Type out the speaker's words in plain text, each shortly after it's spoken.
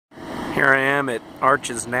Here I am at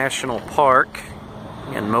Arches National Park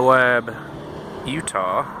in Moab,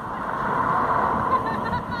 Utah.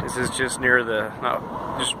 This is just near the,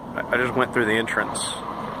 I just went through the entrance,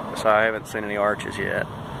 so I haven't seen any arches yet.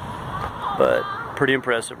 But pretty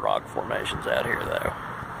impressive rock formations out here though.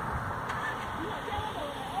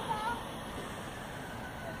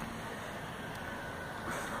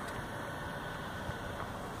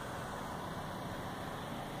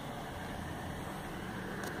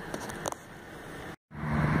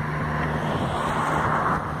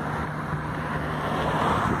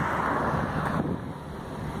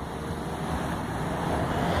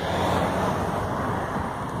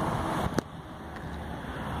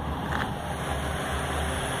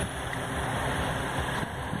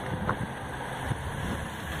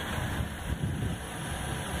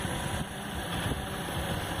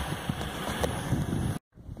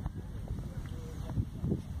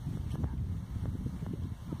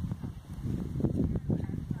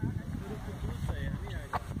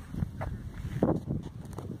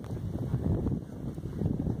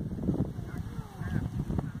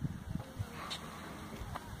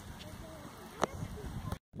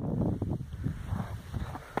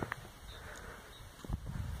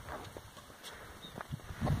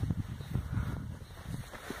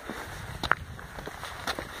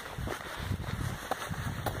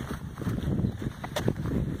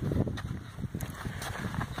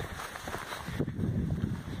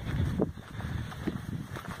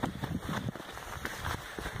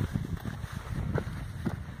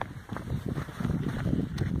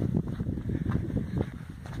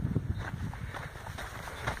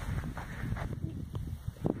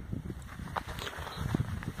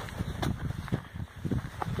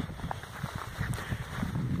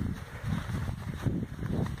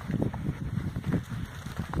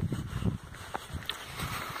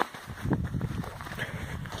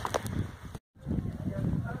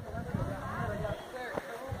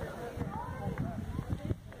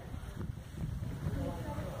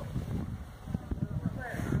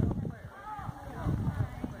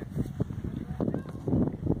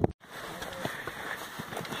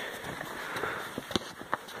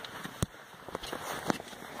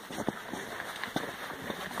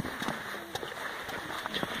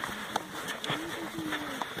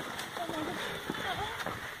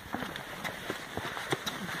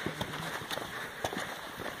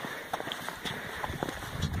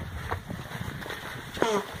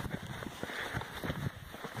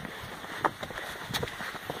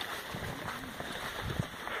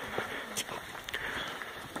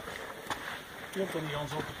 Komt er niet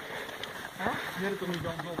anders op. Huh? Werkt er niet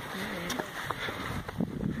anders op.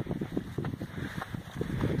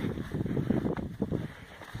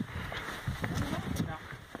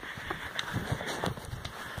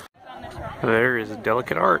 There is a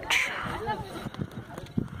delicate arch.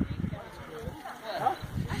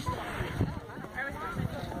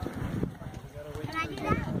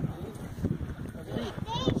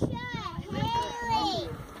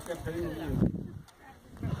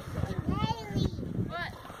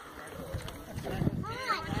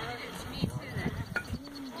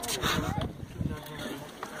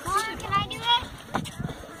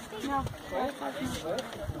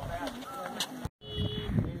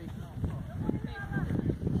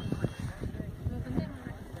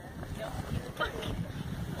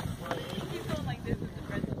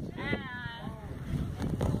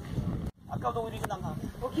 아까도 우리 그냥 가.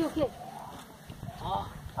 오케이.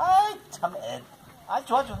 아이 참 애. 아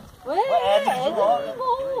좋아. 왜? 애들 죽어.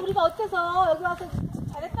 애들이고 우리가 어째서 여기 와서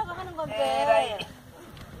잘했다고 하는 건데.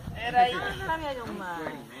 에라이. 이상한 사람이야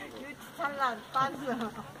정말. 찰나 빤스.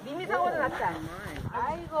 미미 사고도 났다.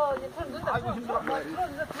 아이고 이제 좀 눈다. 아이고 힘들어. 들어.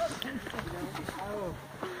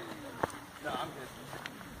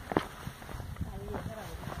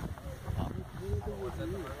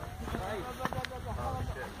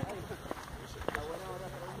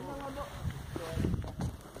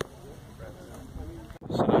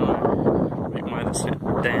 So we might have sit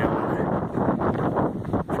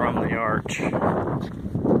down from the arch. This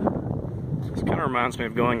kind of reminds me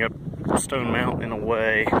of going up Stone Mountain in a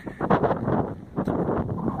way.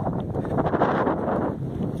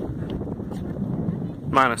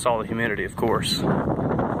 Minus all the humidity, of course.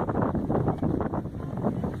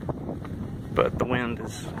 But the wind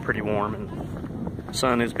is pretty warm and the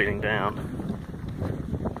sun is beating down.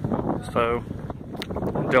 So,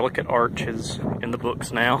 Delicate Arch is in the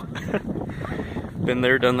books now. Been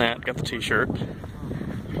there, done that, got the t-shirt.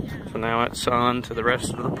 So now it's on to the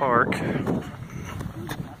rest of the park.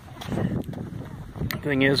 The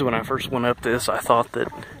thing is, when I first went up this, I thought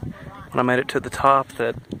that when I made it to the top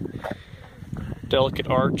that delicate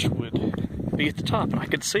arch would be at the top, and I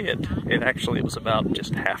could see it. It was about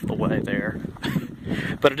just half the way there,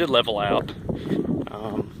 but it did level out.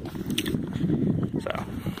 So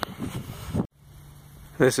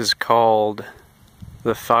this is called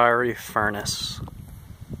the Fiery Furnace.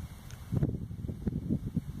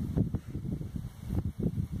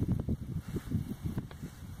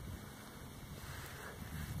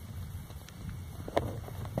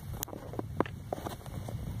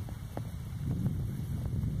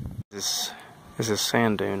 This is a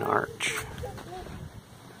sand dune arch.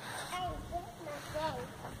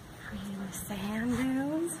 Sand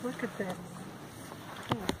dunes? Look at this.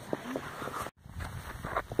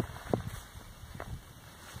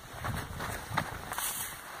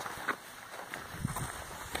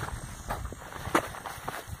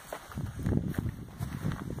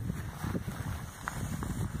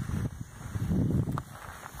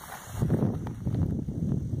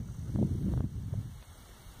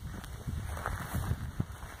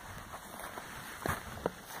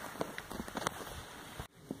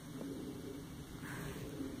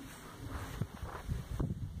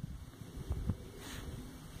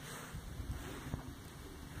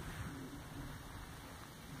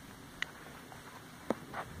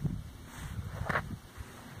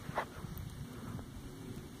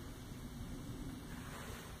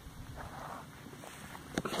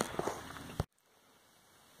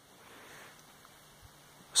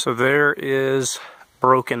 So there is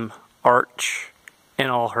Broken Arch in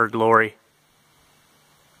all her glory.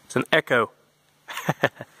 It's an echo.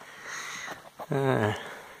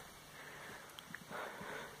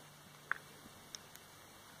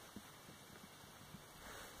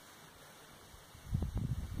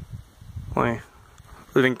 Only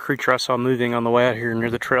living creature I saw moving on the way out here near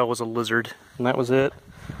the trail was a lizard, and that was it.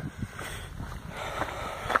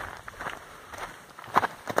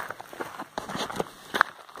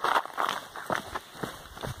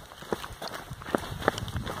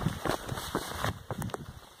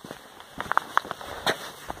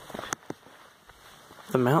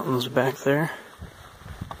 The mountains back there.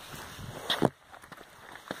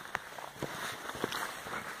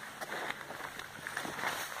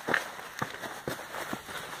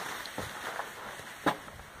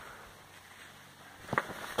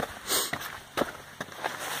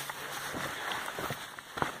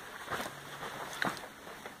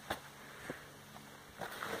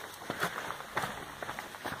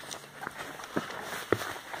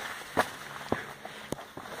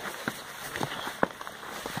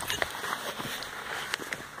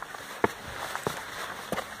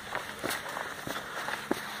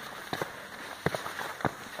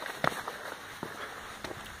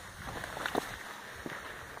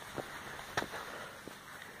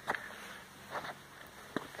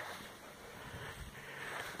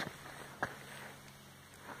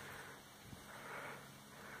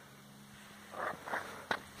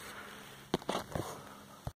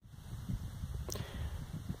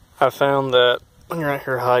 I found that when you're out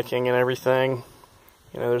here hiking and everything,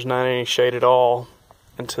 you know, there's not any shade at all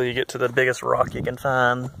until you get to the biggest rock you can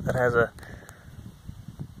find that has a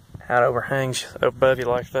hat overhangs above you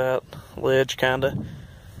like that, ledge kinda,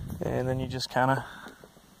 and then you just kinda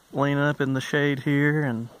lean up in the shade here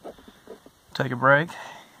and take a break,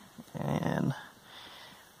 and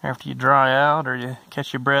after you dry out or you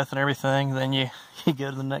catch your breath and everything, then you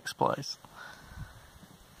go to the next place.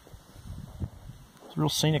 It's real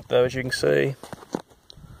scenic though, as you can see.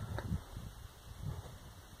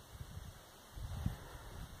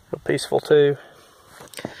 Real peaceful too.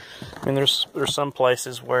 I mean, there's some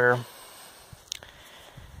places where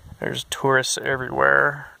there's tourists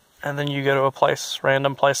everywhere, and then you go to a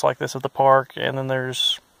random place like this at the park, and then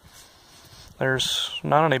there's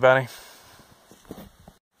not anybody.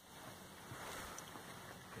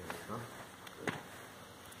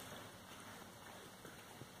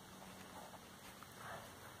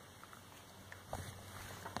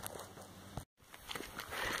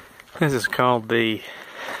 This is called the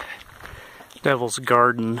Devil's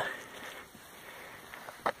Garden.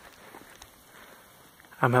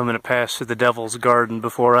 I'm hoping to pass through the Devil's Garden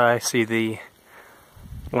before I see the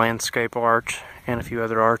landscape arch and a few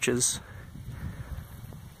other arches.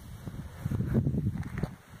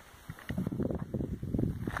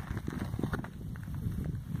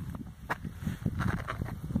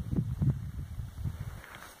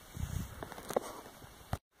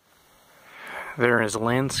 There is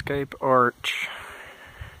landscape arch.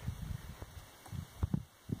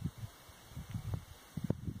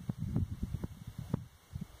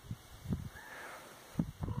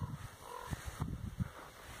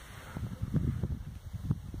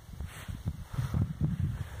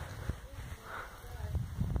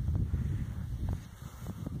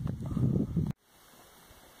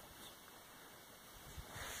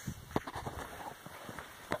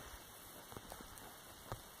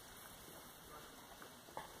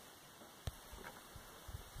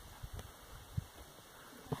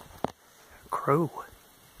 crow.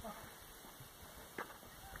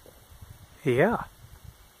 Yeah.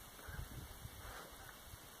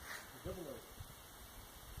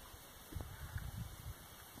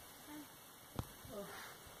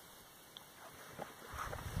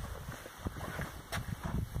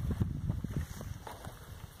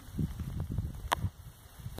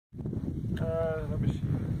 Let me see.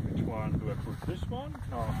 Which one do I put? This one?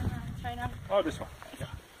 No. China. Oh, this one. Yeah.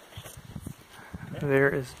 There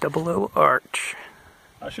is 00 Arch.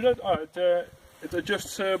 Should I? Oh, it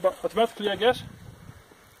adjusts automatically, I guess.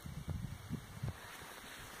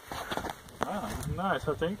 Ah, nice,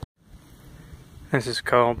 I think. This is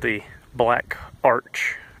called the Black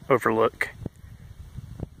Arch Overlook.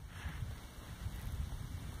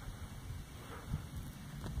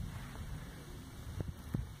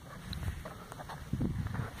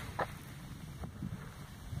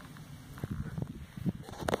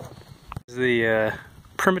 The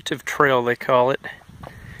primitive trail, they call it.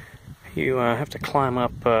 You have to climb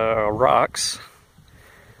up rocks,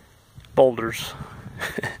 boulders,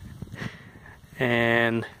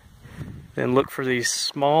 and then look for these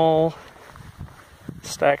small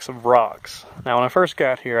stacks of rocks. Now, when I first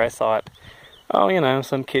got here, I thought, oh, you know,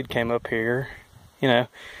 some kid came up here, you know,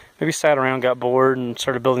 maybe sat around, got bored, and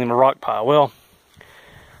started building a rock pile. Well,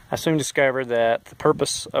 I soon discovered that the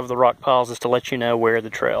purpose of the rock piles is to let you know where the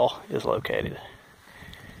trail is located.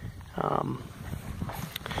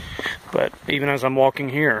 But even as I'm walking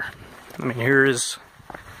here, I mean, here is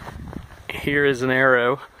an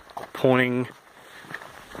arrow pointing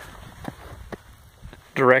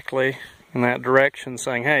directly in that direction,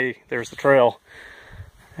 saying, hey, there's the trail.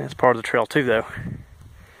 And it's part of the trail too, though.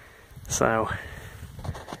 So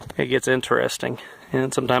it gets interesting,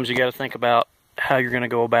 and sometimes you got to think about how you're going to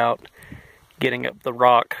go about getting up the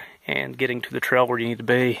rock and getting to the trail where you need to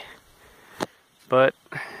be. But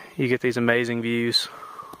you get these amazing views.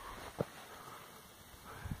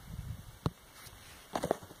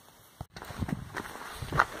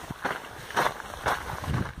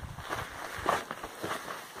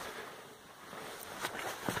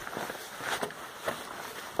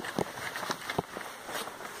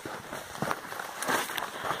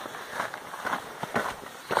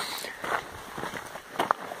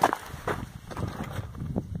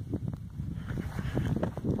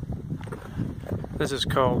 This is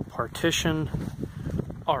called Partition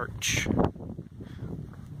Arch.